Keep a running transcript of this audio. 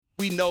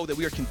We know that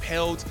we are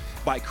compelled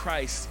by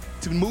Christ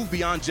to move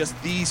beyond just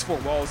these four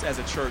walls as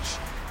a church.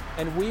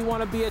 And we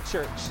want to be a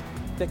church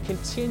that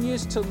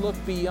continues to look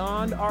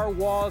beyond our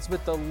walls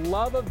with the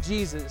love of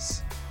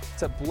Jesus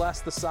to bless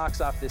the socks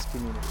off this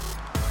community.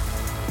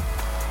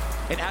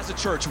 And as a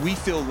church, we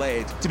feel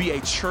led to be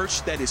a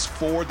church that is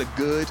for the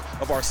good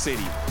of our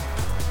city.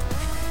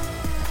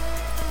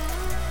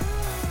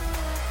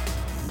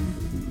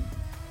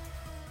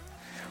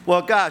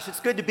 Well, gosh,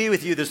 it's good to be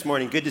with you this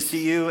morning. Good to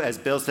see you. As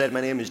Bill said,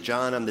 my name is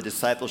John. I'm the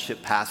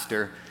discipleship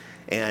pastor,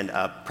 and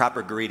a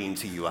proper greeting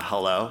to you, a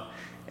hello.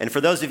 And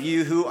for those of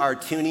you who are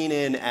tuning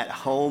in at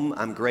home,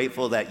 I'm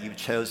grateful that you've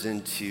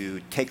chosen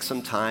to take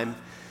some time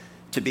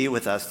to be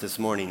with us this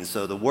morning.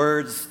 So the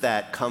words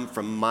that come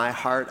from my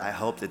heart, I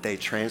hope that they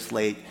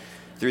translate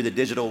through the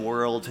digital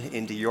world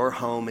into your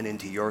home and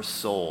into your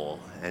soul,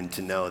 and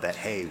to know that,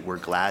 hey, we're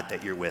glad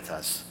that you're with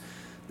us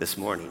this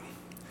morning.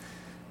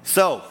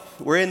 So,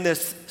 we're in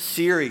this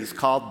series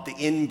called The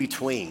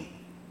In-Between.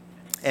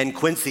 And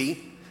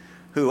Quincy,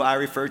 who I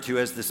refer to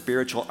as the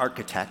spiritual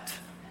architect,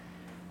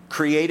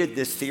 created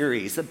this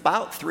series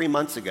about 3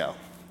 months ago.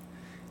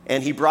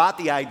 And he brought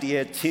the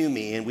idea to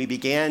me, and we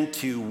began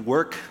to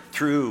work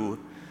through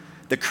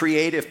the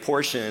creative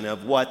portion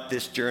of what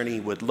this journey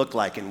would look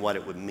like and what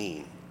it would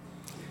mean.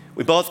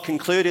 We both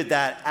concluded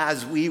that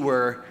as we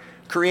were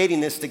creating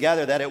this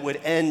together, that it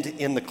would end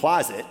in the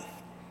closet.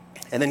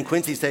 And then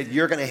Quincy said,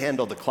 "You're going to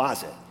handle the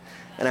closet."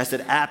 And I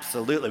said,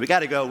 "Absolutely. We got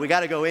to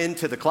go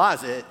into the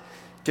closet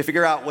to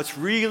figure out what's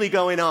really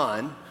going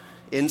on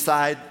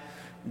inside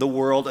the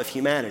world of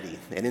humanity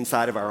and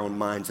inside of our own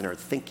minds and our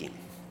thinking."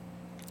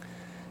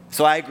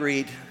 So I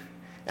agreed,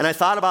 and I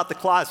thought about the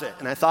closet,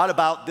 and I thought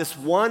about this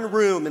one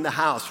room in the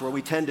house where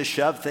we tend to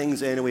shove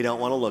things in and we don't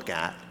want to look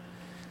at,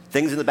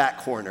 things in the back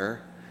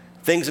corner,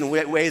 things in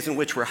ways in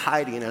which we're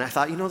hiding. And I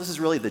thought, this is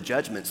really the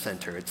judgment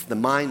center. It's the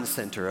mind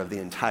center of the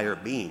entire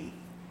being.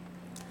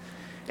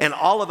 And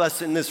all of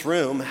us in this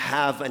room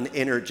have an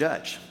inner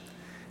judge.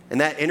 And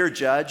that inner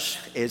judge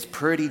is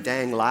pretty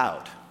dang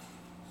loud.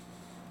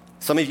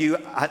 Some of you,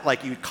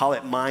 like you'd call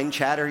it mind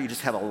chatter. You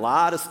just have a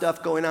lot of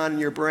stuff going on in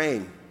your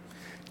brain,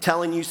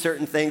 telling you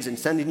certain things and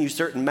sending you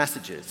certain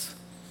messages.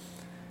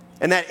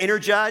 And that inner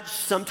judge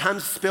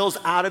sometimes spills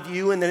out of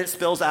you, and then it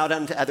spills out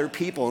onto other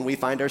people, and we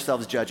find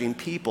ourselves judging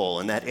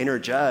people. And that inner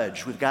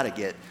judge, we've got to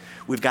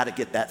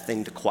get that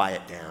thing to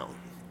quiet down.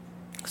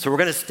 So we're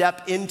going to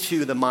step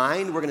into the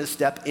mind, we're going to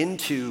step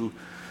into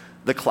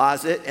the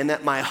closet, and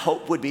that my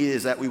hope would be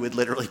is that we would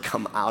literally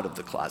come out of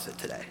the closet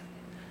today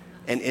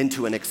and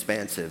into an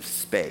expansive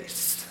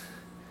space.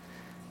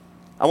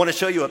 I want to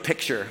show you a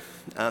picture.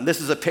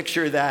 This is a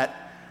picture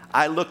that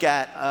I look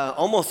at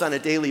almost on a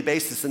daily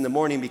basis in the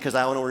morning because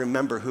I want to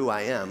remember who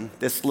I am.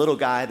 This little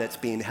guy that's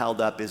being held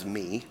up is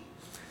me.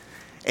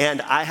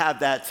 And I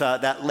have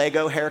that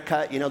Lego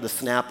haircut, the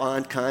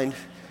snap-on kind,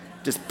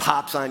 just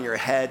pops on your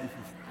head.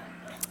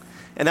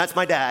 And that's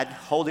my dad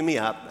holding me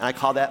up. I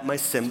call that my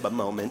Simba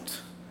moment.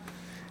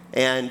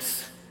 And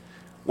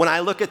when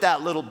I look at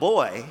that little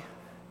boy,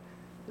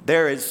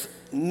 there is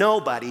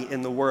nobody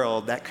in the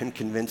world that can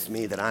convince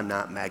me that I'm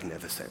not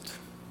magnificent.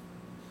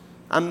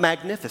 I'm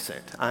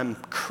magnificent. I'm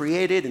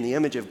created in the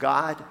image of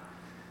God.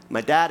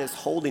 My dad is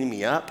holding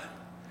me up.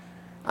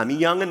 I'm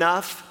young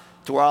enough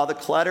to where all the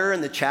clutter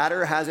and the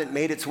chatter hasn't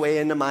made its way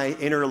into my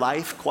inner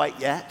life quite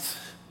yet.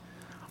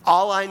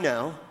 All I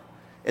know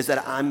is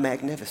that I'm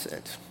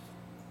magnificent.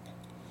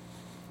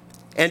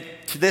 And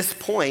to this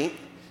point,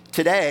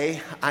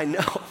 today, I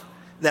know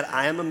that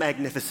I am a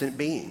magnificent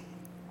being.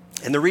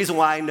 And the reason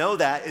why I know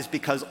that is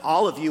because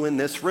all of you in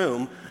this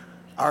room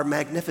are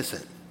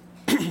magnificent.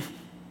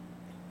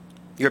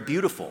 You're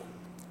beautiful.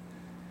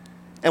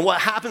 And what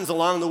happens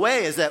along the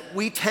way is that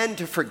we tend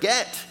to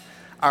forget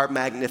our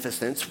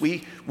magnificence.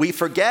 We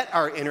forget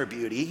our inner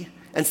beauty.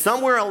 And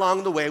somewhere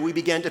along the way, we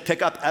begin to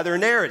pick up other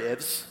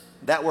narratives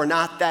that we're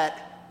not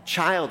that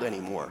child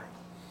anymore.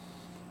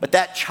 But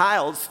that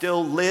child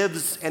still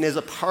lives and is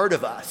a part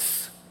of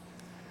us.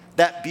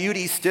 That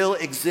beauty still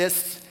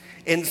exists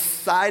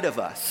inside of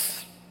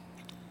us.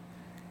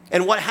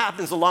 And what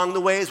happens along the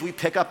way is we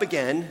pick up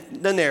again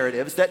the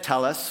narratives that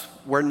tell us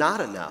we're not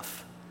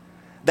enough,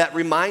 that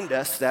remind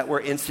us that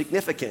we're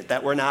insignificant,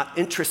 that we're not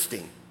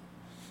interesting,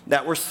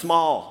 that we're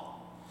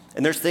small.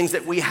 And there's things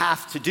that we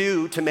have to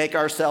do to make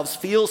ourselves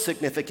feel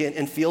significant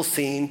and feel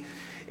seen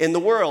in the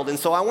world. And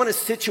so I want to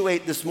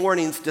situate this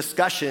morning's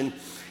discussion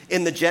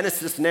in the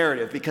Genesis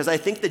narrative, because I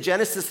think the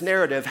Genesis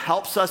narrative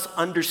helps us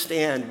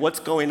understand what's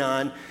going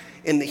on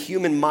in the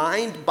human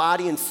mind,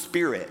 body, and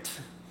spirit.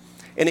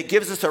 And it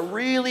gives us a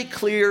really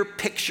clear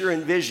picture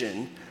and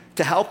vision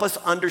to help us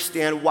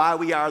understand why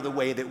we are the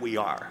way that we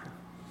are.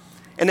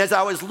 And as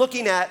I was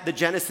looking at the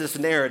Genesis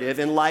narrative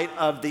in light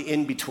of the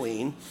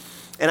in-between,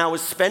 and I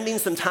was spending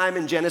some time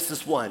in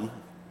Genesis 1,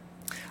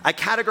 I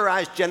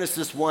categorized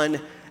Genesis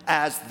 1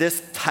 as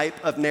this type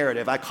of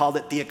narrative. I called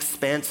it the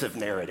expansive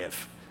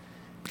narrative.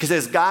 Because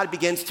as God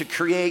begins to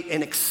create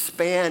and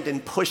expand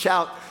and push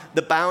out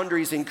the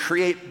boundaries and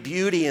create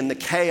beauty in the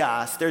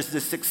chaos, there's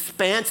this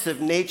expansive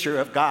nature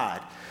of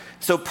God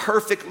So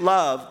perfect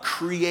love,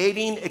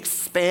 creating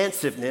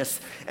expansiveness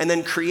and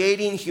then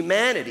creating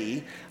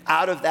humanity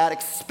out of that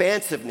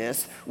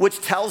expansiveness,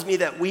 which tells me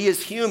that we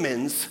as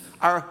humans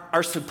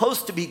are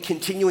supposed to be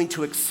continuing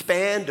to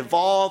expand,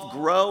 evolve,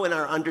 grow in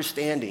our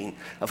understanding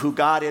of who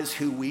God is,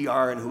 who we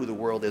are, and who the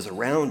world is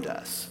around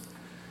us.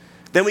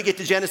 Then we get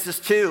to Genesis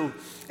 2,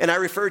 and I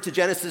refer to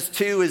Genesis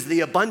 2 as the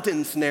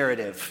abundance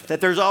narrative,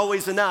 that there's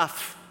always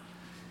enough.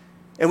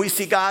 And we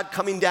see God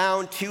coming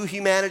down to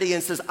humanity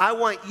and says, I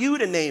want you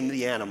to name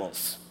the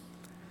animals.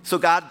 So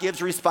God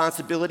gives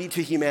responsibility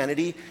to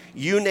humanity.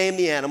 You name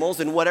the animals,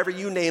 and whatever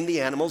you name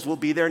the animals will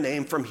be their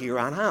name from here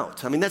on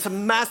out. I mean, that's a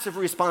massive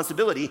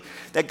responsibility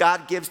that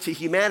God gives to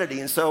humanity.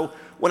 And so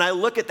when I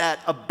look at that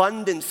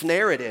abundance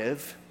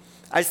narrative,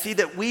 I see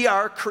that we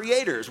are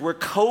creators. We're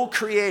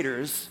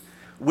co-creators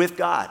with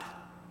God.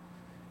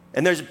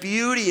 And there's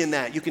beauty in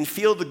that. You can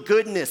feel the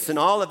goodness and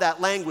all of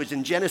that language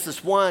in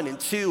Genesis 1 and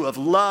 2 of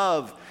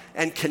love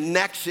and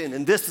connection,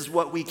 and this is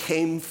what we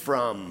came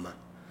from.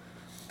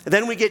 And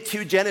then we get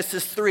to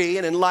Genesis 3,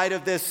 and in light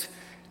of this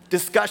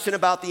discussion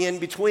about the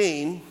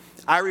in-between,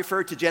 I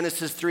refer to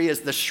Genesis 3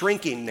 as the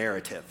shrinking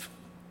narrative.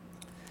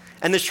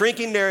 And the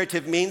shrinking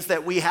narrative means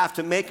that we have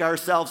to make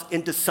ourselves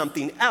into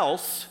something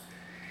else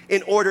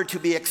in order to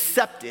be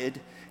accepted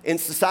in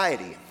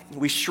society.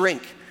 We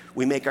shrink.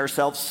 We make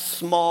ourselves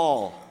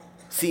small,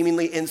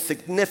 seemingly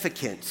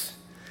insignificant,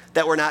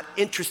 that we're not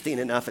interesting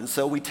enough, and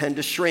so we tend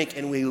to shrink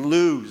and we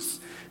lose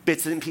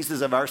bits and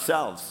pieces of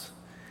ourselves.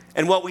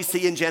 And what we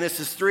see in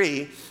Genesis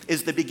 3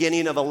 is the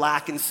beginning of a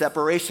lack and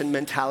separation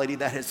mentality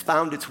that has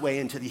found its way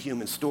into the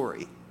human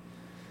story.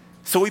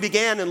 So we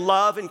began in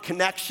love and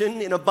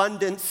connection, in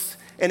abundance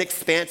and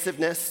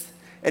expansiveness,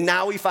 and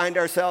now we find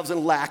ourselves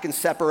in lack and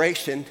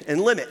separation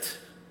and limit.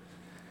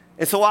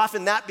 And so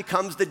often that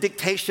becomes the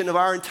dictation of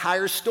our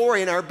entire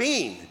story and our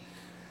being,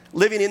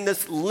 living in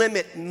this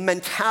limit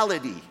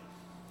mentality.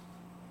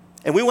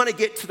 And we want to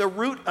get to the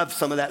root of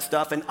some of that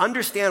stuff and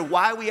understand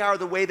why we are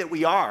the way that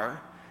we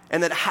are,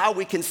 and then how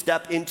we can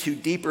step into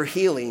deeper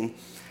healing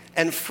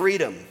and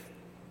freedom.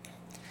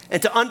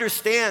 And to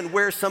understand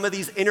where some of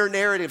these inner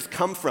narratives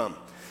come from.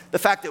 The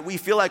fact that we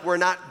feel like we're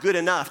not good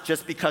enough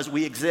just because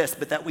we exist,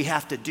 but that we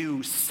have to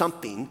do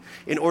something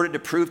in order to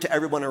prove to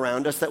everyone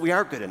around us that we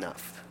are good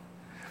enough.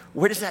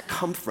 Where does that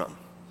come from?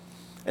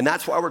 And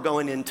that's why we're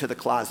going into the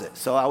closet.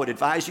 So I would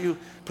advise you,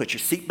 put your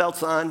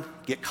seatbelts on,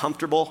 get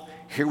comfortable.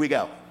 Here we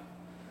go.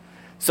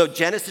 So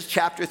Genesis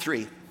chapter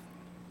 3,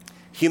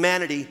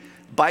 humanity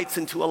bites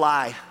into a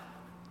lie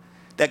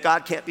that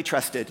God can't be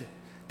trusted,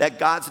 that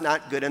God's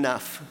not good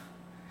enough.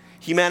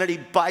 Humanity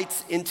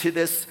bites into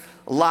this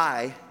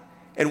lie,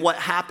 and what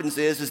happens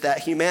is that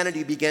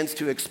humanity begins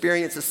to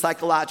experience a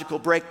psychological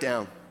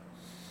breakdown.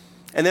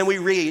 And then we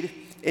read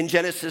in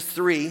Genesis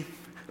 3,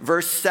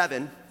 verse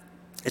 7,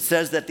 it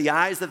says that the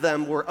eyes of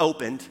them were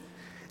opened,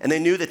 and they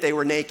knew that they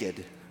were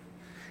naked.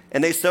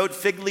 And they sewed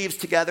fig leaves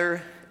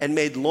together and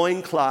made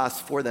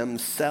loincloths for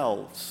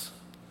themselves.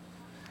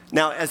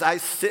 Now, as I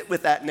sit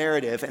with that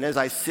narrative and as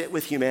I sit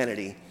with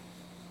humanity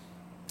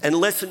and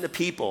listen to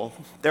people,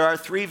 there are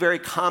three very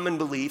common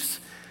beliefs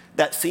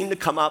that seem to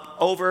come up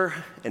over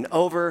and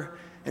over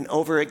and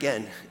over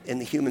again in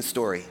the human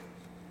story.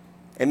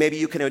 And maybe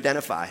you can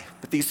identify.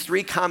 But these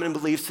three common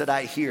beliefs that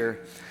I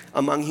hear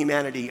among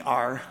humanity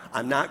are,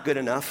 I'm not good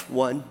enough,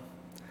 one.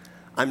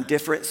 I'm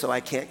different, so I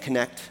can't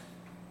connect.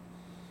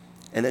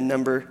 And then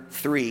number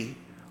 3,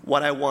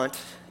 what I want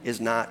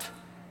is not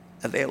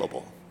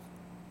available.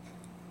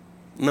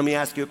 Let me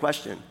ask you a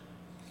question.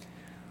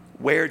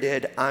 Where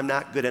did I'm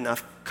not good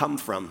enough come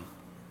from?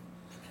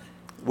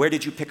 Where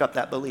did you pick up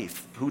that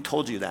belief? Who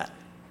told you that?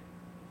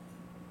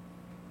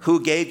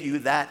 Who gave you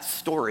that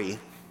story?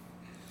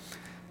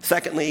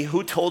 Secondly,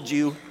 who told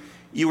you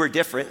you were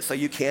different so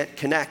you can't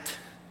connect?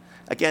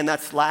 Again,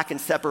 that's lack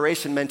and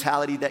separation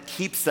mentality that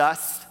keeps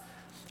us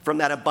from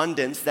that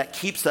abundance, that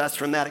keeps us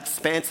from that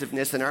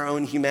expansiveness in our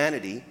own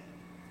humanity.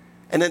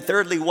 And then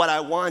thirdly, what I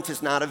want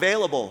is not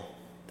available.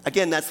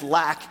 Again, that's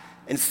lack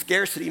and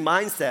scarcity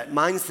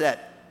mindset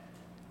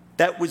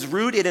that was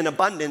rooted in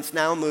abundance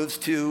now moves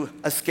to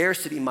a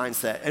scarcity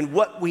mindset. And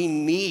what we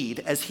need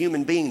as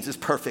human beings is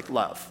perfect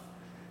love.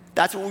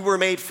 That's what we were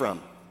made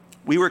from.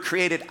 We were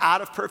created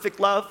out of perfect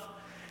love,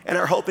 and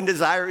our hope and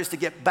desire is to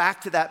get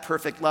back to that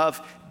perfect love,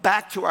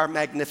 back to our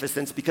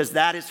magnificence, because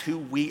that is who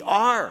we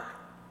are.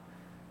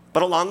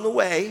 But along the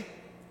way,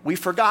 we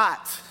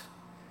forgot,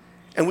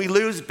 and we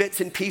lose bits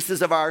and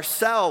pieces of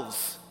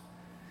ourselves.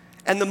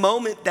 And the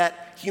moment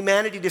that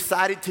humanity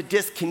decided to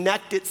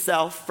disconnect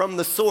itself from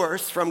the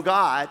source, from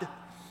God,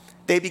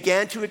 they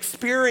began to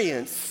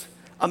experience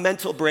a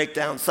mental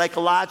breakdown,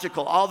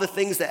 psychological, all the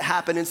things that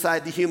happen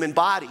inside the human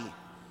body.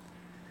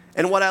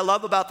 And what I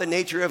love about the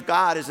nature of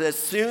God is that as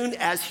soon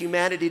as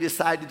humanity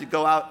decided to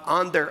go out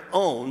on their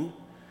own,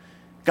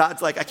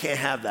 God's like, I can't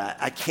have that.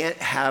 I can't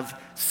have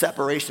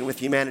separation with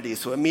humanity.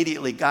 So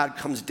immediately God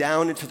comes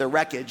down into the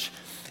wreckage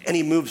and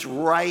he moves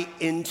right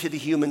into the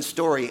human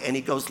story and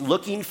he goes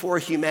looking for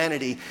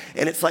humanity.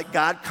 And it's like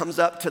God comes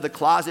up to the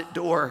closet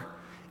door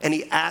and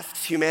he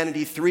asks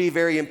humanity three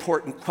very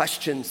important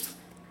questions.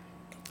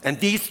 And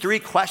these three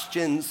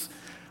questions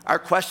are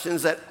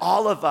questions that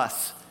all of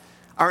us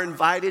are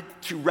invited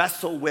to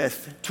wrestle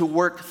with, to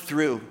work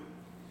through.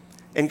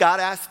 And God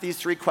asks these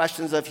three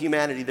questions of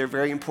humanity. They're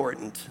very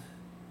important.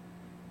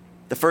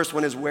 The first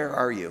one is, where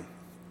are you?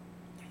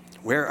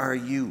 Where are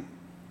you?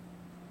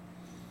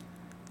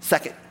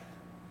 Second,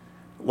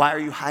 why are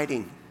you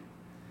hiding?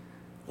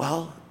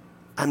 Well,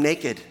 I'm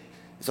naked,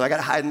 so I got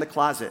to hide in the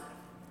closet.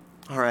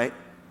 All right.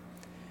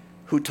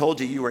 Who told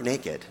you you were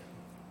naked?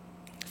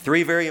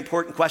 Three very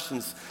important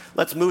questions.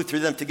 Let's move through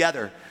them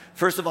together.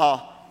 First of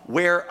all,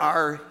 where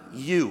are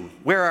you?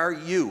 Where are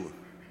you?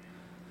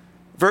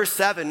 Verse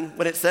 7,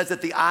 when it says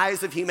that the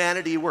eyes of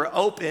humanity were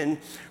open,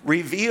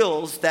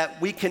 reveals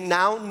that we can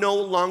now no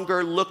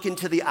longer look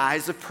into the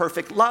eyes of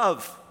perfect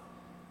love.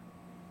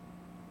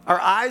 Our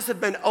eyes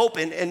have been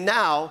opened, and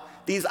now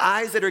these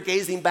eyes that are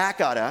gazing back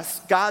at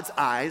us, God's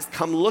eyes,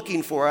 come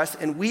looking for us,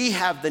 and we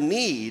have the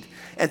need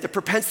and the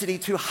propensity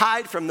to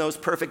hide from those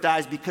perfect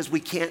eyes because we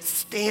can't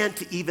stand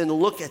to even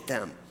look at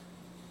them.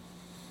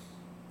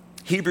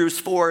 Hebrews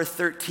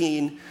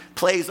 4:13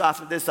 plays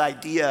off of this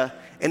idea,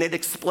 and it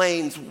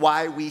explains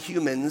why we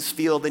humans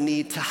feel the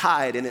need to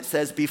hide. And it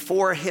says,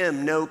 before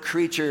him no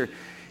creature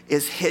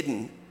is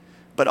hidden,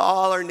 but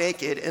all are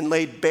naked and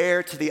laid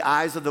bare to the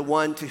eyes of the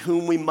one to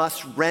whom we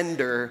must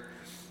render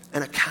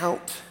an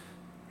account.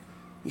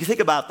 You think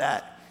about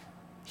that.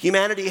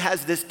 Humanity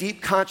has this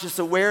deep conscious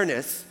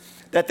awareness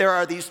that there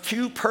are these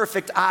two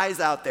perfect eyes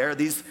out there,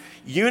 these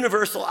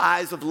universal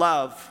eyes of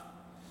love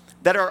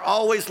that are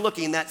always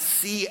looking, that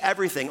see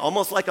everything,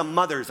 almost like a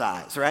mother's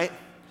eyes, right?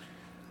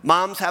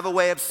 Moms have a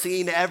way of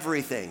seeing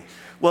everything.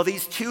 Well,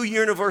 these two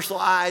universal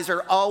eyes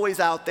are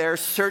always out there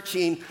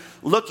searching,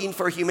 looking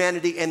for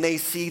humanity, and they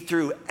see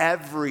through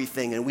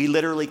everything, and we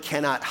literally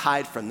cannot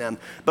hide from them.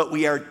 But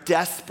we are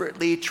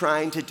desperately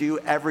trying to do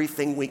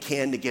everything we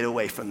can to get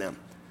away from them.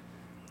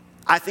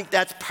 I think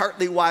that's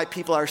partly why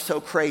people are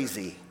so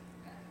crazy.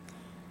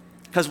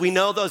 Because we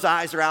know those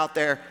eyes are out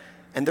there,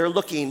 and they're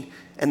looking,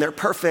 and they're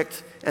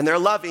perfect, and they're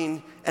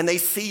loving, and they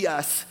see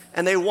us,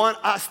 and they want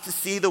us to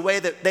see the way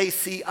that they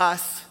see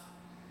us.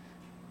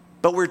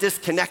 But we're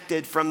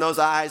disconnected from those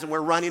eyes, and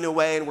we're running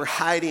away, and we're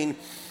hiding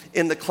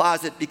in the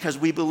closet because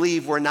we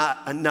believe we're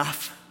not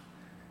enough.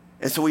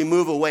 And so we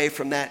move away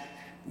from that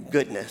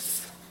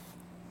goodness.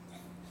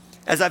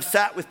 As I've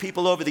sat with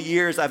people over the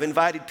years, I've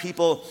invited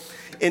people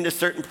into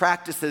certain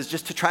practices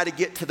just to try to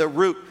get to the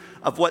root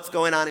of what's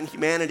going on in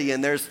humanity.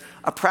 And there's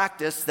a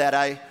practice that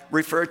I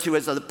refer to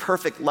as the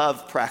perfect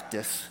love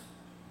practice.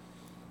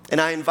 And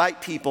I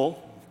invite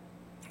people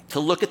to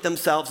look at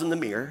themselves in the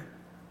mirror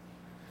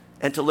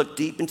and to look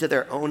deep into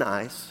their own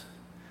eyes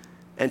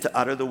and to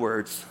utter the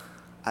words,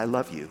 I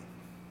love you.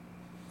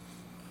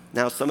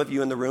 Now, some of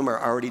you in the room are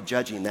already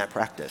judging that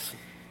practice.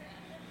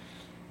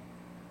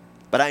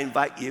 But I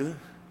invite you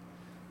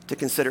to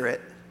consider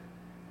it.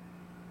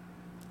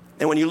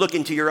 And when you look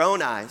into your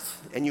own eyes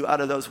and you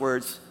utter those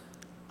words,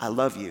 I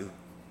love you,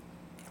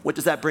 what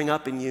does that bring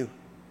up in you?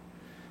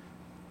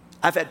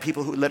 I've had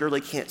people who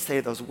literally can't say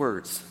those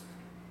words.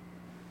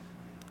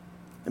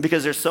 And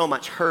because there's so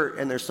much hurt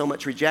and there's so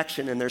much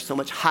rejection and there's so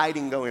much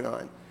hiding going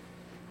on,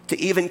 to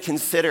even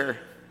consider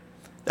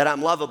that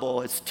I'm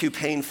lovable, it's too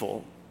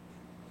painful.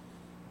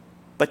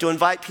 But to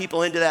invite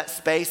people into that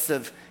space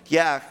of,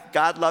 yeah,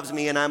 God loves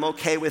me and I'm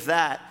okay with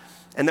that.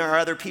 And there are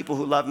other people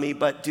who love me,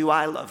 but do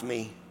I love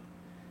me?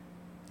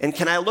 And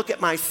can I look at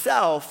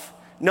myself,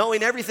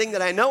 knowing everything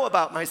that I know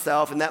about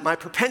myself and that my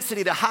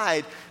propensity to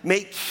hide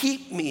may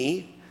keep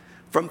me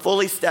from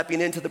fully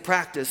stepping into the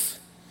practice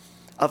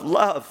of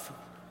love?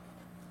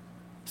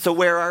 So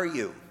where are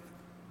you?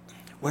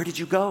 Where did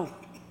you go?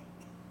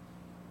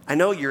 I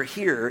know you're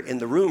here in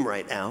the room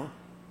right now,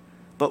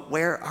 but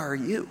where are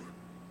you?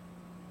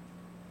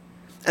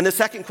 And the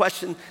second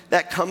question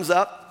that comes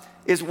up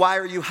is, why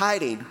are you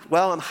hiding?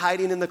 Well, I'm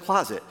hiding in the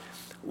closet.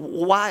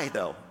 Why,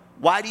 though?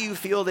 Why do you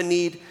feel the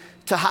need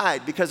to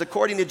hide? Because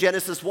according to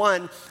Genesis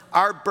 1,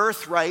 our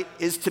birthright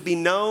is to be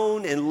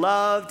known and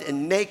loved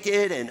and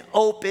naked and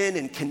open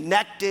and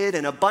connected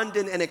and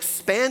abundant and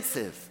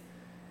expansive.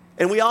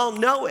 And we all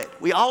know it.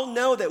 We all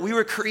know that we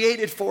were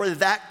created for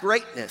that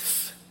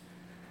greatness.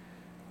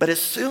 But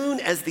as soon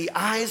as the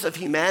eyes of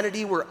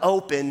humanity were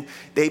open,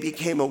 they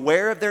became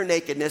aware of their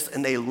nakedness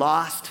and they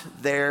lost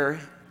their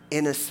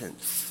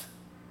innocence.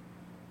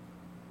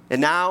 And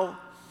now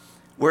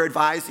we're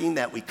advising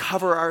that we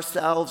cover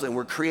ourselves and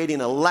we're creating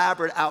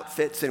elaborate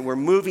outfits and we're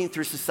moving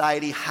through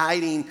society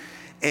hiding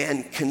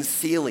and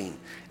concealing.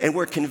 And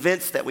we're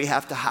convinced that we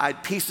have to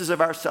hide pieces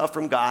of ourselves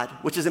from God,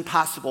 which is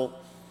impossible.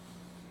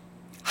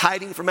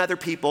 Hiding from other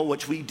people,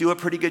 which we do a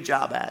pretty good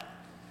job at.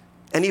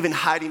 And even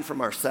hiding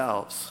from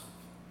ourselves.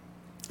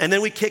 And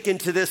then we kick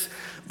into this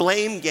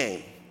blame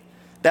game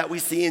that we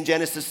see in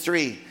Genesis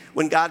 3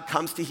 when God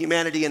comes to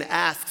humanity and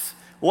asks,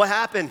 what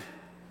happened?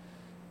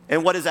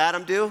 And what does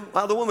Adam do?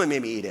 Well, the woman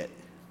made me eat it.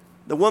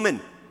 The woman,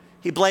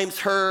 he blames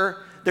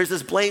her. There's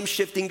this blame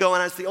shifting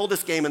going on. It's the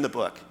oldest game in the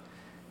book.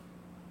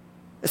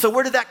 And so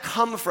where did that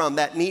come from,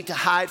 that need to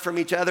hide from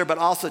each other, but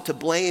also to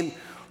blame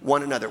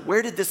one another?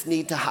 Where did this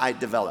need to hide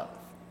develop?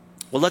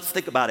 Well, let's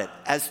think about it.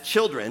 As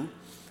children,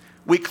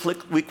 we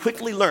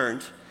quickly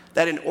learned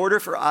that in order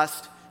for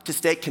us to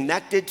stay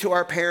connected to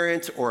our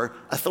parents or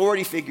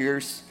authority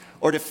figures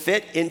or to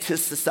fit into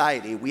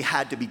society, we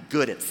had to be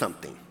good at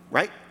something,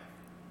 right?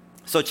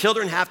 So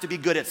children have to be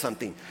good at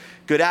something.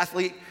 Good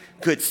athlete,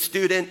 good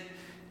student,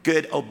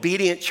 good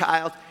obedient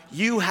child.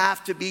 You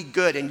have to be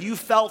good, and you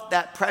felt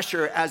that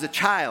pressure as a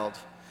child.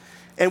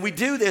 And we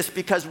do this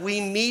because we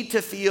need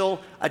to feel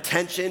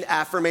attention,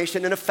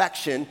 affirmation, and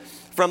affection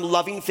from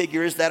loving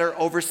figures that are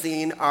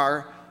overseeing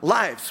our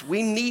lives.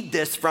 We need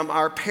this from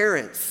our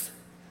parents.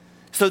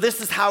 So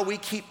this is how we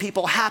keep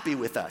people happy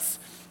with us.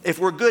 If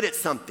we're good at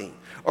something,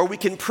 or we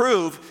can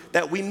prove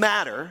that we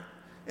matter,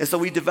 and so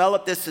we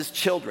develop this as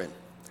children.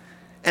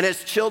 And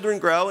as children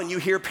grow and you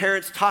hear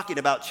parents talking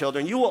about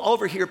children, you will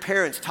overhear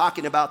parents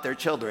talking about their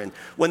children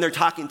when they're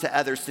talking to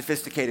other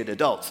sophisticated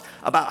adults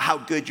about how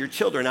good your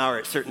children are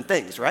at certain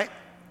things, right?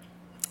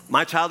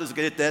 My child is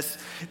good at this.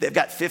 They've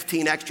got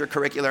 15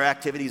 extracurricular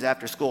activities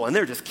after school, and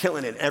they're just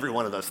killing it in every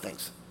one of those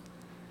things.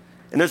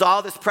 And there's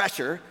all this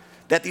pressure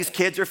that these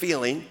kids are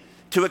feeling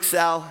to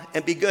excel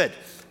and be good.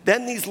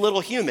 Then these little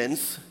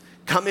humans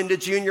come into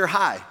junior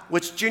high,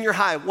 which junior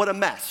high, what a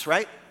mess,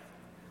 right?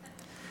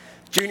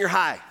 Junior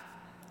high.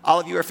 All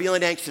of you are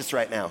feeling anxious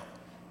right now.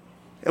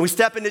 And we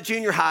step into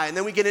junior high, and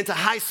then we get into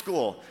high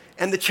school.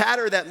 And the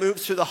chatter that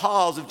moves through the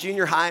halls of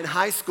junior high and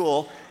high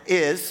school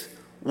is,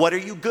 what are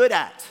you good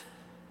at?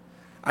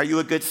 Are you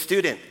a good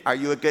student? Are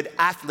you a good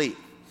athlete?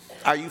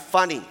 Are you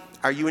funny?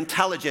 Are you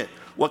intelligent?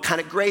 What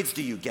kind of grades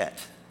do you get?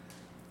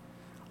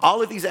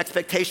 All of these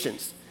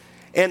expectations.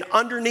 And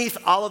underneath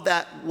all of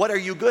that, what are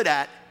you good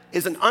at,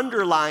 is an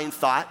underlying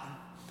thought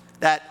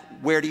that,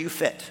 where do you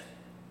fit?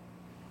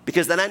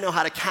 Because then I know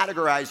how to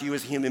categorize you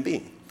as a human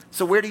being.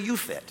 So where do you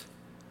fit?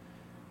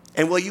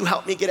 And will you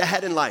help me get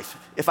ahead in life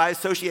if I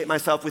associate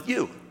myself with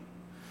you?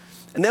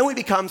 And then we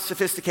become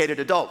sophisticated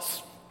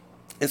adults.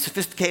 And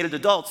sophisticated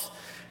adults,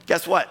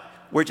 guess what?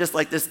 We're just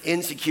like this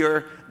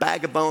insecure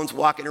bag of bones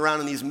walking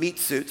around in these meat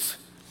suits,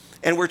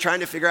 and we're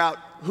trying to figure out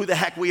who the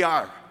heck we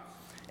are.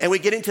 And we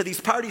get into these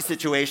party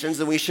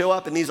situations, and we show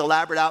up in these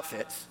elaborate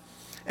outfits,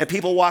 and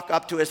people walk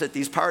up to us at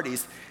these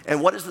parties,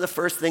 and what is the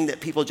first thing that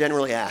people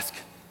generally ask?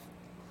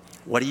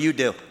 What do you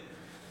do?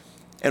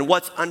 And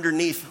what's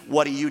underneath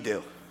what do you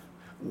do?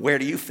 Where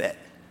do you fit?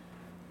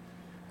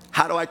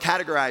 How do I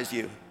categorize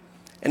you?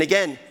 And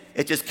again,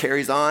 it just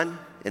carries on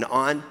and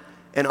on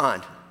and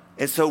on.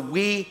 And so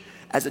we,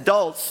 as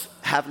adults,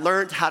 have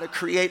learned how to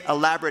create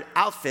elaborate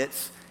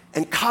outfits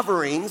and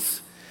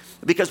coverings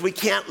because we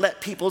can't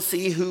let people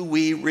see who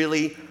we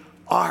really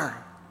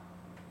are.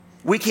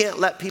 We can't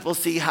let people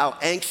see how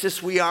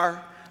anxious we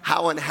are,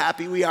 how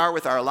unhappy we are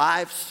with our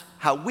lives,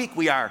 how weak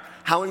we are,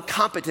 how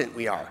incompetent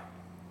we are.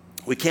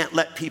 We can't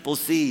let people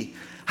see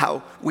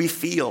how we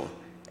feel.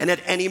 And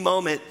at any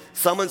moment,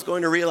 someone's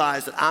going to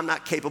realize that I'm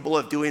not capable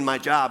of doing my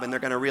job, and they're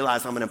going to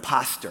realize I'm an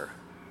imposter.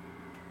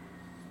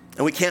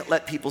 And we can't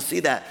let people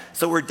see that.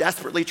 So we're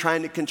desperately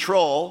trying to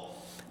control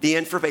the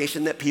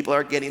information that people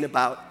are getting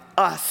about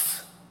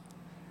us.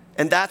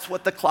 And that's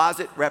what the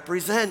closet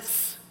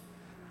represents.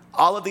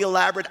 All of the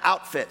elaborate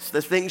outfits,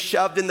 the things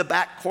shoved in the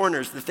back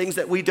corners, the things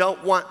that we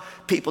don't want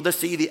people to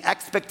see, the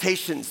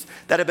expectations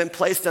that have been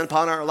placed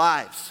upon our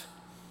lives.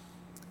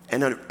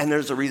 And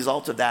as a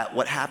result of that,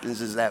 what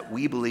happens is that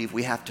we believe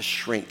we have to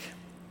shrink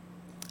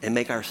and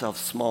make ourselves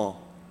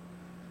small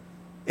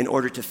in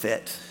order to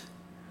fit.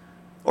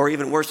 Or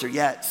even worse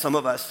yet, some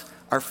of us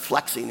are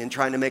flexing and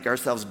trying to make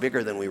ourselves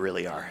bigger than we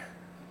really are.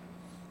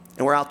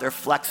 And we're out there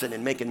flexing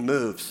and making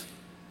moves.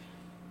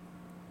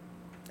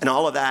 And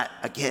all of that,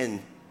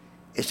 again,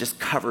 is just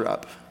cover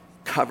up.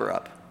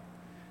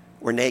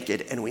 We're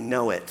naked and we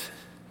know it.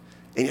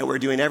 And yet we're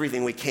doing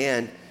everything we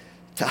can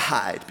to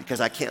hide because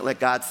I can't let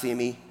God see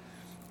me.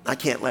 I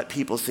can't let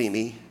people see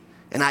me.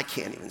 And I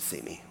can't even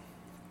see me.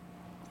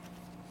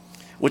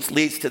 Which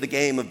leads to the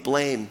game of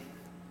blame.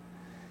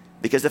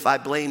 Because if I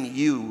blame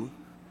you,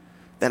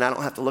 then I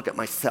don't have to look at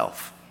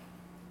myself.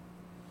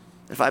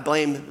 If I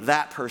blame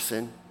that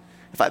person,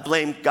 if I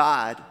blame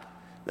God,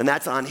 then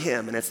that's on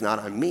him and it's not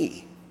on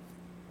me.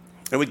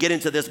 And we get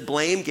into this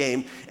blame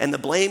game, and the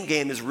blame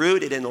game is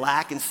rooted in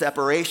lack and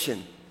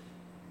separation.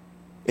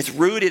 It's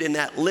rooted in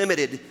that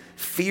limited,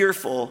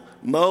 fearful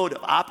mode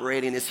of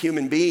operating as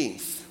human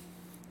beings.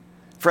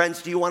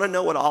 Friends, do you want to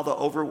know what all the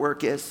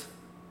overwork is?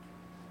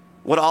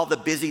 What all the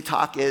busy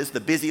talk is, the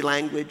busy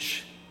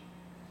language?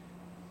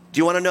 Do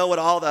you want to know what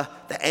all the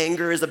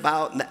anger is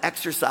about, and the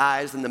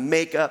exercise, and the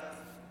makeup,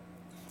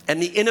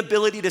 and the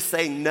inability to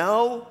say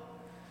no?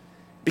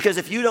 Because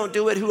if you don't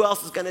do it, who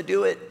else is going to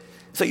do it?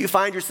 So you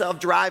find yourself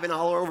driving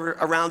all over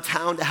around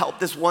town to help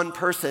this one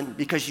person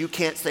because you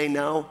can't say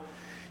no.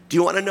 Do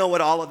you want to know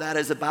what all of that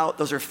is about?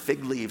 Those are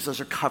fig leaves. Those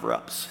are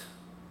cover-ups.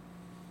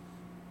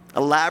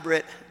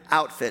 Elaborate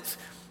outfits.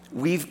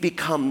 We've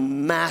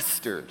become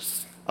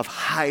masters of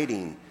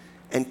hiding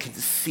and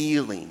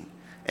concealing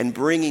and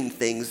bringing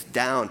things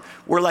down.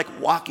 We're like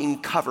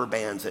walking cover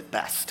bands at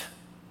best,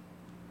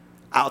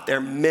 out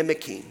there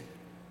mimicking.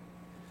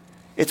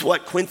 It's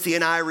what Quincy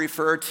and I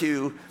refer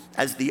to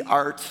as the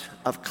art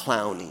of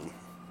clowning.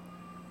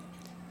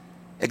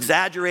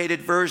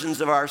 Exaggerated versions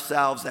of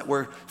ourselves that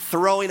we're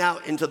throwing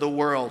out into the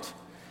world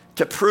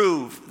to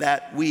prove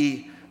that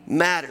we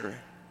matter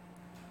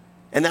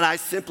and that I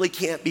simply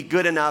can't be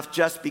good enough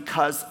just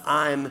because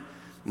I'm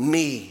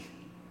me.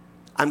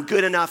 I'm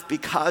good enough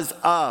because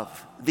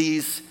of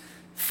these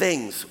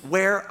things.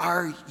 Where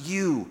are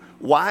you?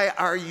 Why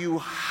are you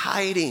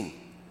hiding?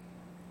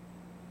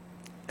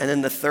 And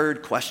then the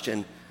third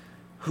question,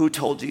 who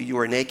told you you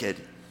were naked?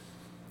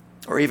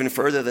 Or even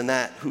further than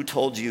that, who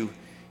told you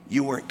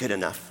you weren't good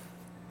enough?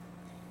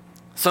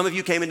 Some of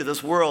you came into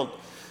this world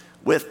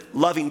with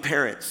loving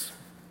parents.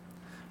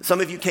 Some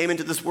of you came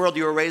into this world,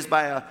 you were raised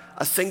by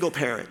a single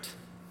parent.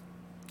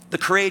 The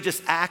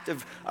courageous act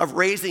of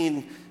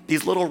raising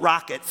these little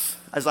rockets,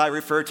 as I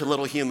refer to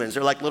little humans.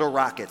 They're like little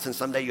rockets, and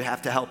someday you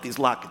have to help these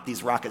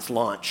rockets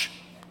launch.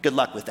 Good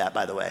luck with that,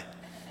 by the way.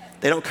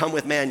 They don't come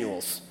with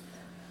manuals.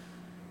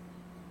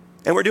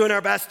 And we're doing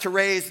our best to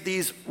raise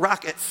these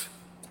rockets.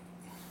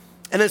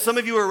 And then some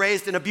of you were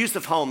raised in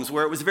abusive homes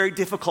where it was very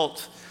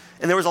difficult,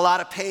 and there was a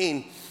lot of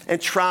pain and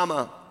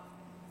trauma.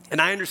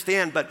 And I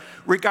understand, but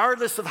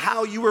regardless of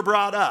how you were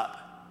brought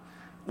up,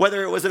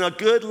 whether it was in a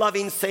good,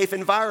 loving, safe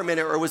environment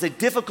or it was a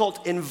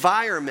difficult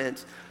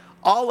environment,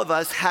 all of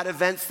us had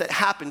events that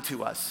happened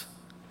to us.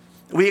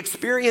 We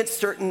experienced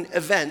certain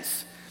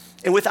events,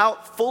 and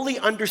without fully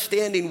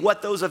understanding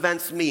what those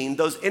events mean,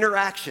 those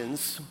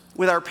interactions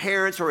with our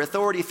parents or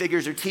authority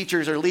figures or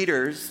teachers or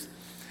leaders,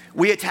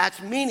 we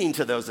attach meaning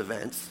to those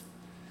events.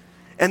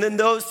 And then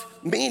those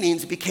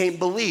meanings became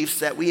beliefs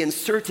that we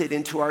inserted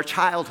into our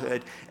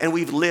childhood, and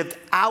we've lived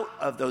out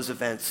of those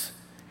events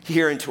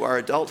here into our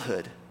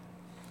adulthood.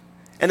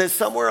 And then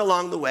somewhere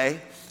along the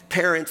way,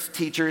 parents,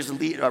 teachers,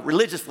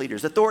 religious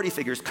leaders, authority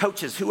figures,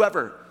 coaches,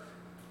 whoever,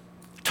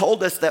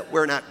 told us that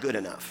we're not good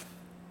enough.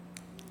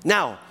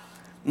 Now,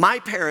 my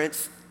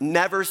parents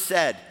never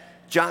said,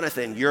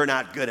 Jonathan, you're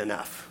not good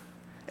enough.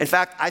 In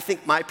fact, I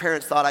think my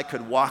parents thought I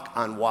could walk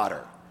on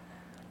water.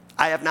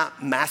 I have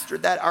not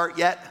mastered that art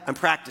yet. I'm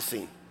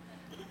practicing.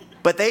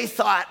 But they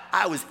thought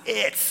I was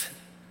it.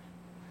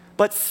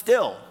 But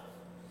still,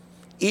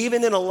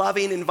 even in a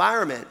loving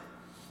environment,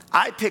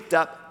 I picked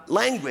up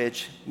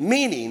language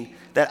meaning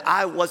that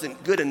I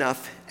wasn't good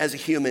enough as a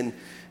human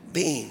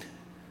being.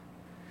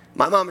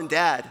 My mom and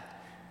dad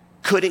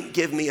couldn't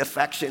give me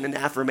affection and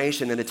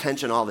affirmation and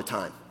attention all the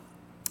time.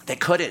 They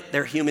couldn't.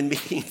 They're human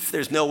beings.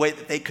 There's no way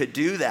that they could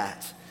do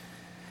that.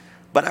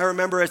 But I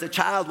remember as a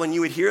child when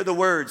you would hear the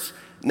words,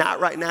 not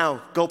right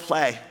now, go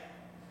play.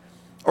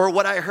 Or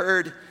what I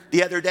heard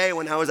the other day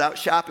when I was out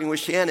shopping with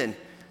Shannon,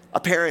 a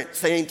parent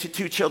saying to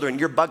two children,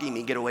 you're bugging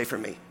me, get away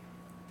from me.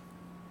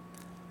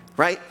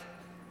 Right?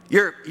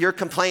 You're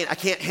complaining, I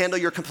can't handle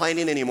your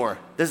complaining anymore.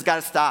 This has got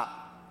to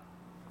stop.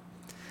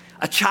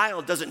 A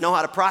child doesn't know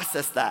how to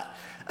process that.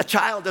 A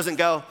child doesn't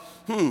go,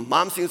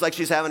 mom seems like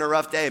she's having a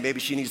rough day, maybe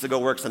she needs to go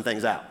work some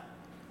things out.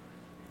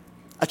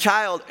 A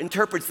child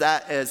interprets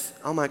that as,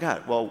 oh my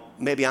God, well,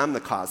 maybe I'm the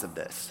cause of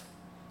this.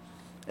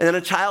 And then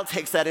a child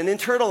takes that and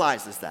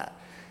internalizes that.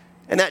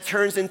 And that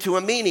turns into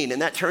a meaning,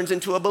 and that turns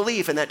into a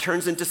belief, and that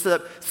turns into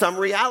some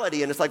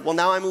reality. And it's like, well,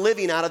 now I'm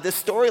living out of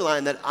this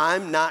storyline that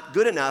I'm not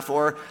good enough,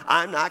 or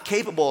I'm not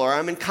capable, or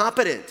I'm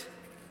incompetent.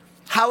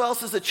 How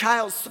else is a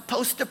child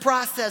supposed to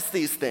process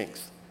these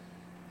things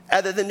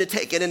other than to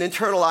take it and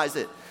internalize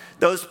it?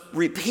 Those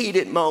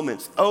repeated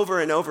moments over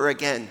and over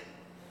again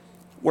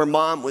where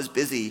mom was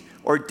busy,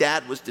 or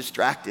dad was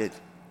distracted,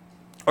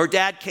 or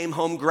dad came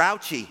home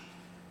grouchy.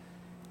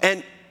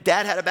 And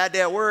dad had a bad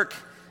day at work,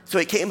 so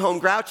he came home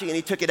grouchy and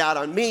he took it out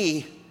on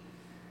me.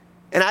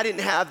 And I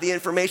didn't have the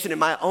information in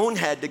my own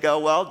head to go,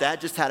 well,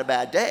 dad just had a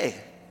bad day.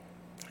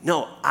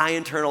 No, I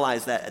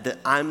internalized that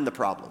I'm the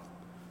problem.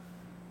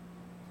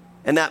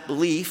 And that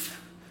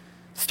belief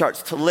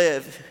starts to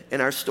live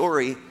in our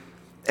story,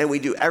 and we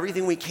do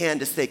everything we can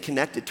to stay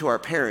connected to our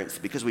parents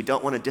because we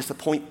don't want to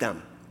disappoint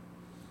them.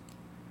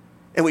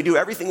 And we do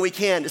everything we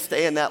can to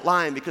stay in that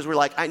line because we're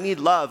like, I need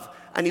love.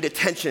 I need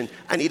attention.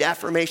 I need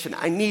affirmation.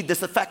 I need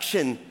this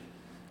affection.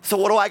 So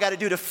what do I got to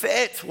do to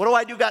fit? What do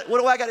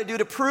I got to do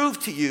to prove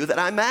to you that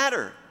I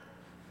matter?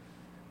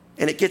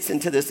 And it gets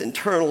into this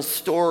internal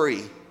story.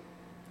 And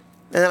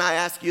then I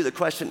ask you the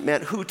question,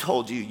 man, who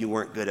told you you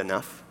weren't good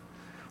enough?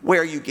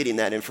 Where are you getting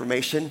that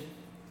information?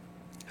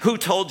 Who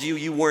told you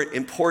you weren't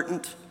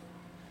important?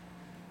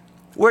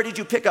 Where did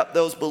you pick up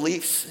those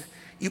beliefs?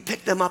 You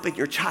picked them up in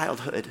your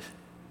childhood.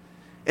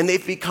 And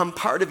they've become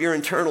part of your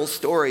internal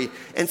story.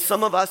 And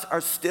some of us are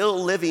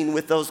still living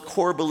with those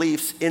core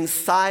beliefs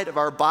inside of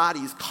our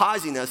bodies,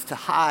 causing us to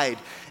hide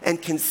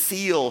and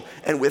conceal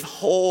and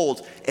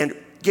withhold and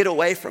get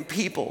away from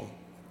people.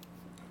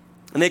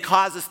 And they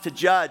cause us to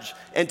judge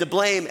and to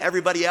blame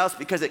everybody else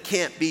because it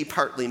can't be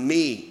partly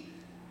me.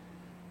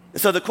 And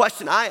so the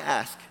question I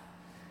ask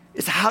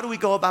is, how do we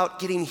go about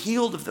getting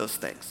healed of those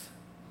things?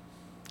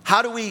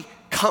 How do we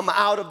come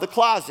out of the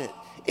closet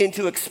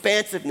into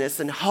expansiveness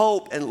and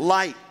hope and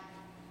light.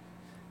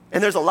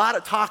 And there's a lot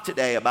of talk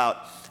today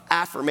about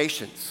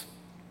affirmations.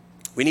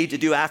 We need to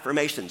do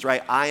affirmations,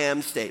 right? I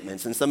am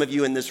statements. And some of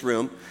you in this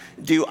room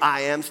do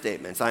I am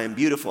statements. I am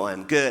beautiful, I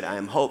am good, I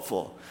am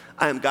hopeful,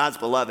 I am God's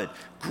beloved.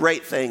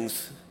 Great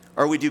things.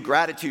 Or we do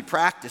gratitude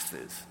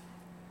practices.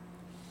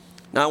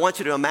 Now I want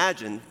you to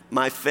imagine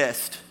my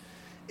fist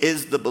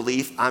is the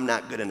belief I'm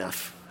not good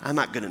enough. I'm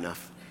not good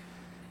enough.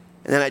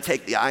 And then I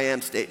take the I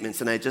am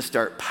statements and I just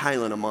start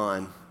piling them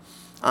on.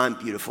 I'm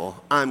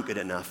beautiful, I'm good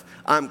enough,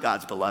 I'm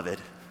God's beloved.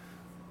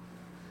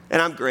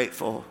 And I'm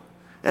grateful,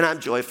 and I'm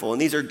joyful,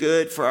 and these are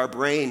good for our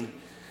brain.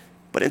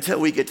 But until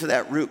we get to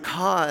that root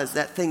cause,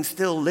 that thing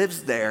still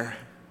lives there,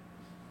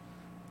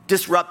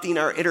 disrupting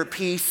our inner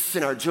peace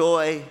and our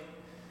joy.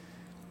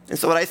 And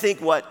so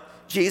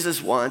what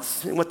Jesus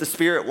wants and what the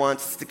Spirit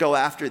wants is to go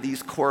after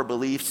these core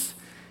beliefs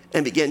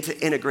and begin to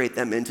integrate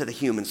them into the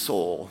human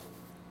soul.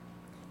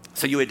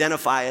 So you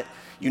identify it,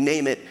 you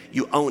name it,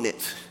 you own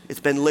it. It's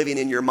been living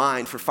in your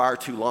mind for far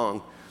too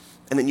long.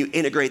 And then you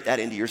integrate that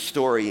into your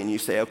story and you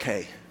say,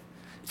 okay,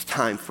 it's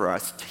time for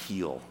us to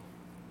heal.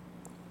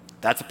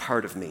 That's a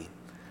part of me.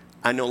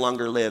 I no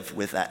longer live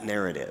with that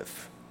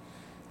narrative.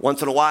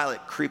 Once in a while, it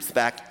creeps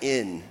back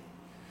in.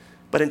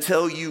 But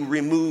until you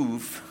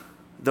remove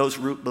those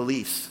root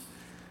beliefs,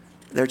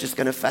 they're just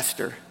going to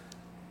fester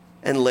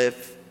and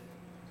live.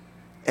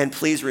 And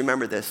please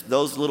remember this,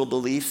 those little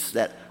beliefs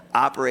that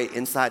operate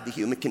inside the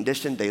human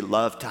condition, they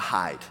love to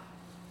hide.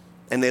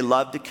 And they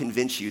love to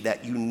convince you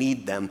that you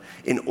need them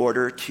in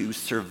order to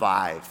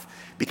survive.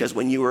 Because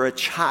when you were a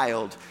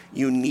child,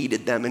 you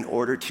needed them in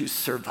order to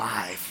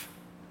survive.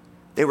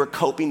 They were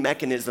coping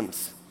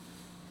mechanisms.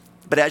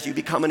 But as you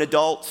become an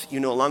adult, you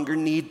no longer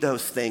need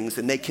those things,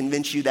 and they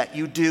convince you that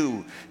you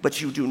do, but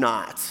you do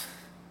not.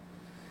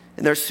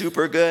 And they're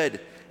super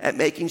good at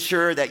making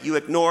sure that you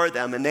ignore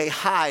them, and they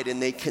hide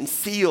and they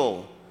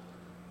conceal.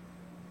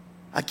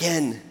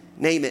 Again,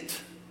 name it,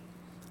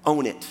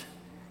 own it,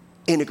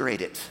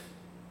 integrate it.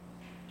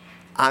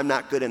 I'm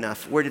not good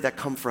enough. Where did that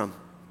come from?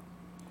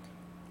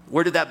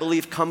 Where did that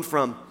belief come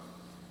from?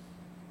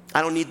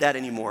 I don't need that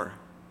anymore.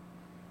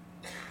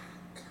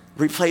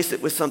 Replace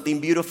it with something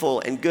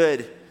beautiful and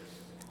good.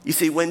 You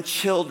see, when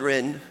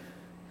children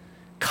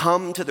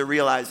come to the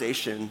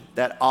realization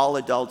that all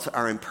adults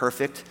are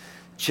imperfect,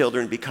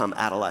 children become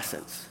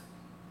adolescents.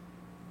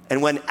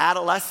 And when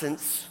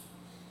adolescents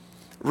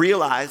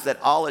realize that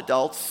all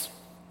adults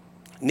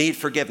need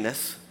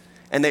forgiveness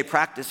and they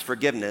practice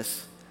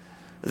forgiveness,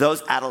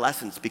 those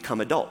adolescents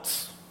become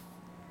adults.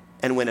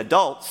 And when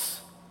adults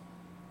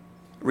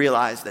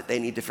realize that they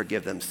need to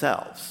forgive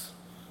themselves,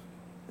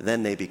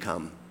 then they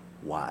become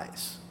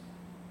wise.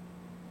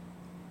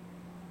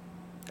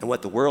 And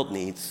what the world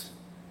needs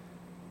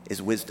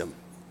is wisdom.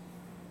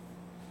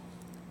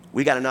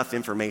 We got enough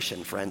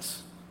information,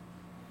 friends.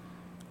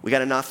 We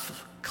got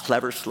enough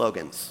clever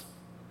slogans.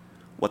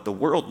 What the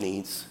world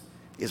needs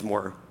is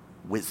more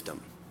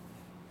wisdom,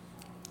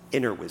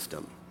 inner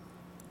wisdom.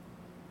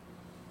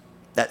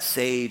 That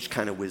sage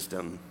kind of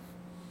wisdom,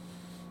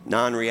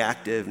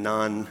 non-reactive,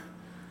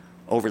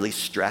 non-overly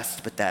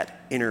stressed, but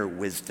that inner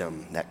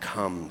wisdom that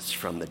comes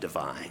from the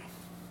divine,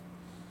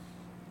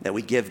 that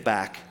we give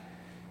back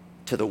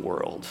to the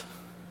world.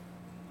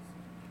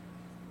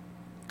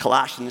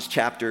 Colossians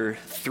chapter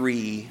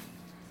 3,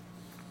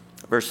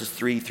 verses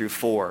 3 through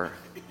 4,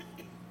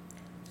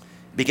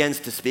 begins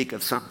to speak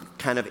of some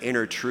kind of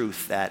inner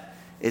truth that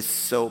is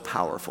so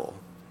powerful.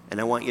 And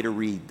I want you to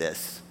read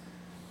this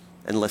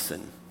and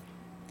listen.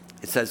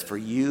 It says, "For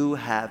you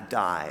have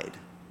died,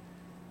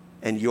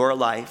 and your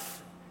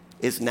life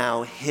is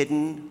now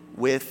hidden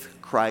with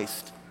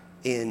Christ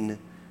in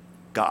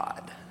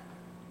God."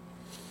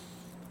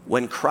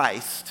 When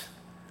Christ,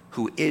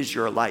 who is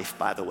your life,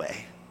 by the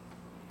way,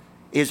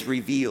 is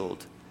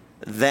revealed,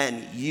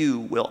 then you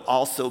will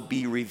also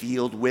be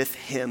revealed with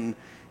him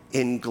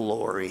in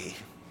glory.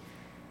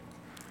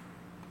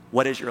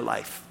 What is your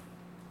life?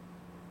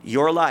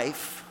 Your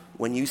life,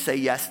 when you say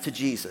yes to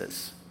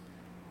Jesus,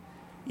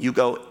 you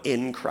go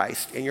in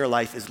Christ, and your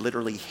life is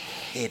literally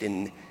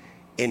hidden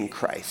in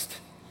Christ.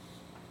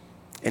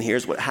 And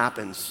here's what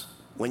happens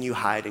when you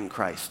hide in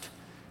Christ.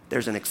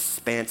 There's an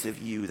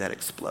expansive you that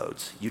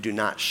explodes. You do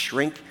not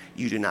shrink,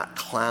 you do not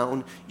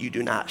clown, you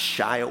do not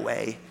shy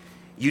away.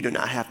 You do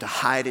not have to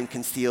hide and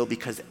conceal,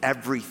 because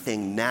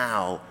everything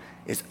now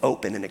is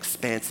open and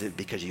expansive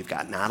because you've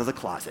gotten out of the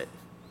closet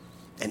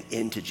and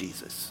into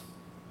Jesus.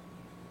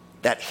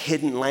 That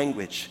hidden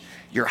language,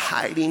 you're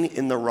hiding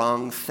in the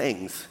wrong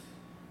things.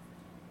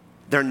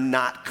 They're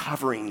not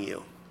covering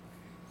you.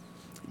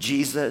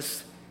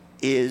 Jesus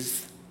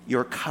is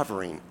your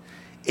covering.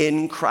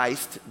 In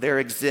Christ, there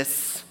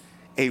exists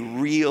a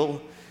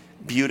real,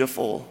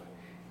 beautiful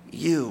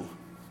you.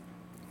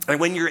 And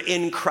when you're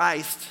in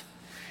Christ,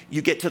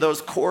 you get to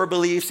those core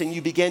beliefs and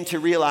you begin to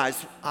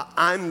realize,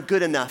 I'm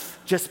good enough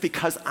just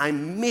because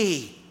I'm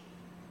me.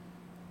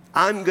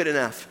 I'm good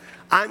enough.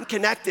 I'm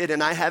connected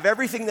and I have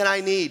everything that I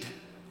need.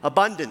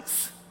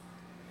 Abundance.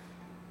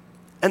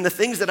 And the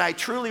things that I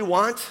truly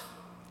want,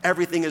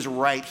 everything is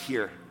right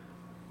here.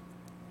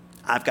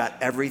 I've got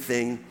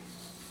everything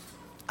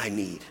I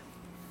need.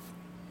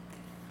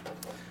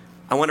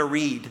 I want to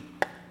read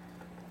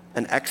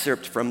an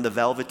excerpt from The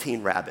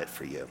Velveteen Rabbit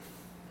for you.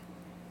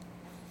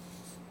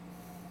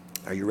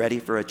 Are you ready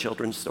for a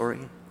children's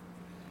story?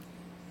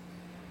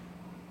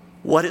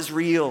 "What is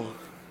real?"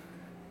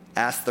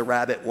 asked the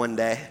rabbit one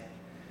day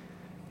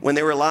when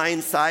they were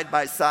lying side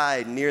by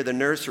side near the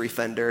nursery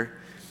fender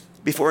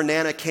before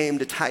Nana came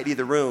to tidy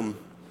the room.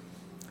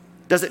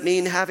 "Does it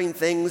mean having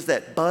things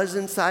that buzz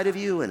inside of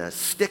you and a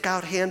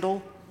stick-out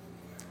handle?"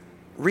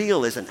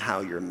 "Real isn't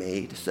how you're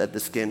made," said the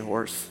skin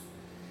horse.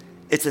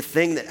 "It's a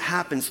thing that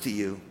happens to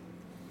you.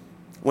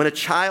 When a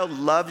child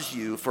loves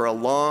you for a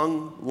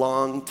long,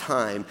 long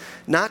time,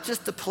 not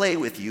just to play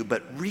with you,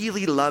 but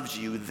really loves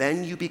you,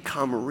 then you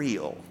become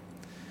real."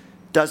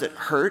 "Does it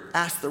hurt?"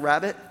 asked the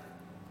rabbit.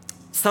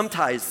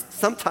 Sometimes,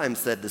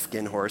 said the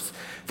skin horse,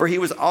 for he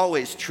was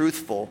always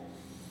truthful.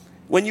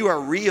 "When you are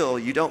real,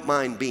 you don't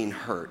mind being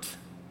hurt."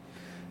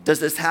 "Does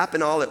this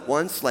happen all at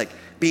once, like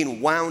being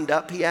wound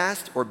up," he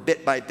asked, "or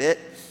bit by bit?"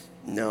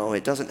 "No,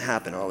 it doesn't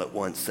happen all at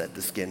once," said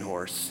the skin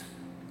horse.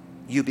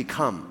 "You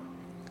become.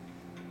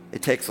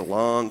 It takes a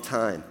long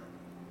time.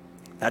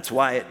 That's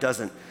why it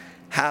doesn't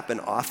happen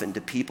often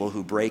to people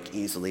who break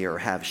easily or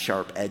have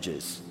sharp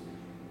edges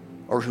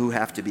or who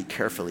have to be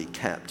carefully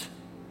kept.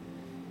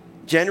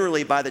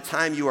 Generally, by the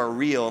time you are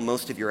real,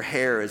 most of your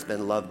hair has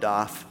been loved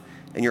off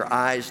and your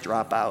eyes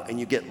drop out and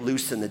you get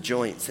loose in the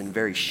joints and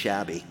very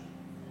shabby.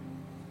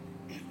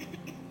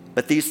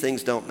 But these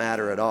things don't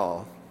matter at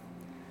all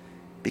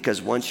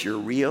because once you're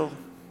real,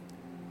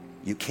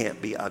 you can't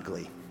be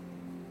ugly.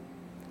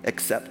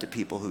 Except to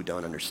people who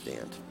don't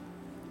understand.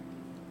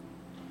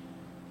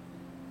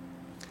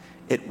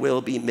 It will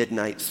be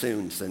midnight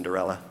soon,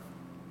 Cinderella.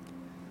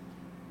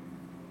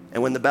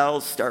 And when the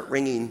bells start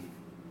ringing,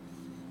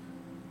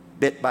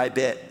 bit by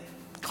bit,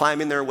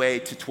 climbing their way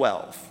to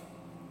 12,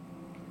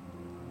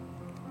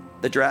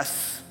 the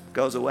dress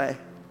goes away,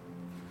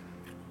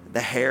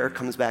 the hair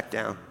comes back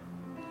down,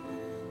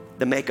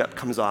 the makeup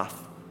comes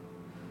off,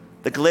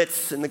 the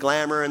glitz and the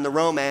glamour and the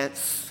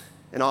romance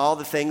and all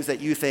the things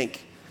that you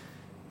think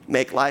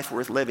make life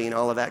worth living,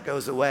 all of that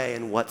goes away,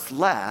 and what's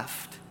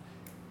left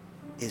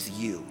is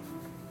you.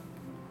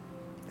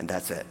 And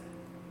that's it.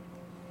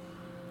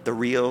 The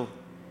real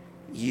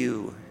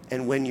you.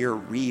 And when you're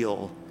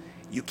real,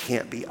 you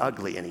can't be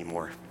ugly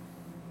anymore.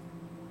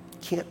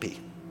 Can't be.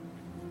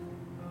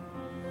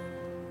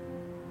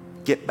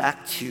 Get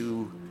back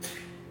to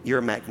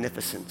your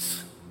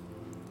magnificence.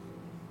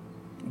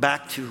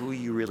 Back to who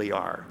you really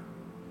are.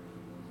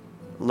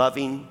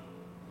 Loving,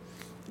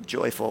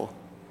 joyful,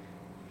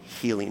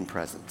 healing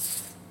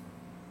presence.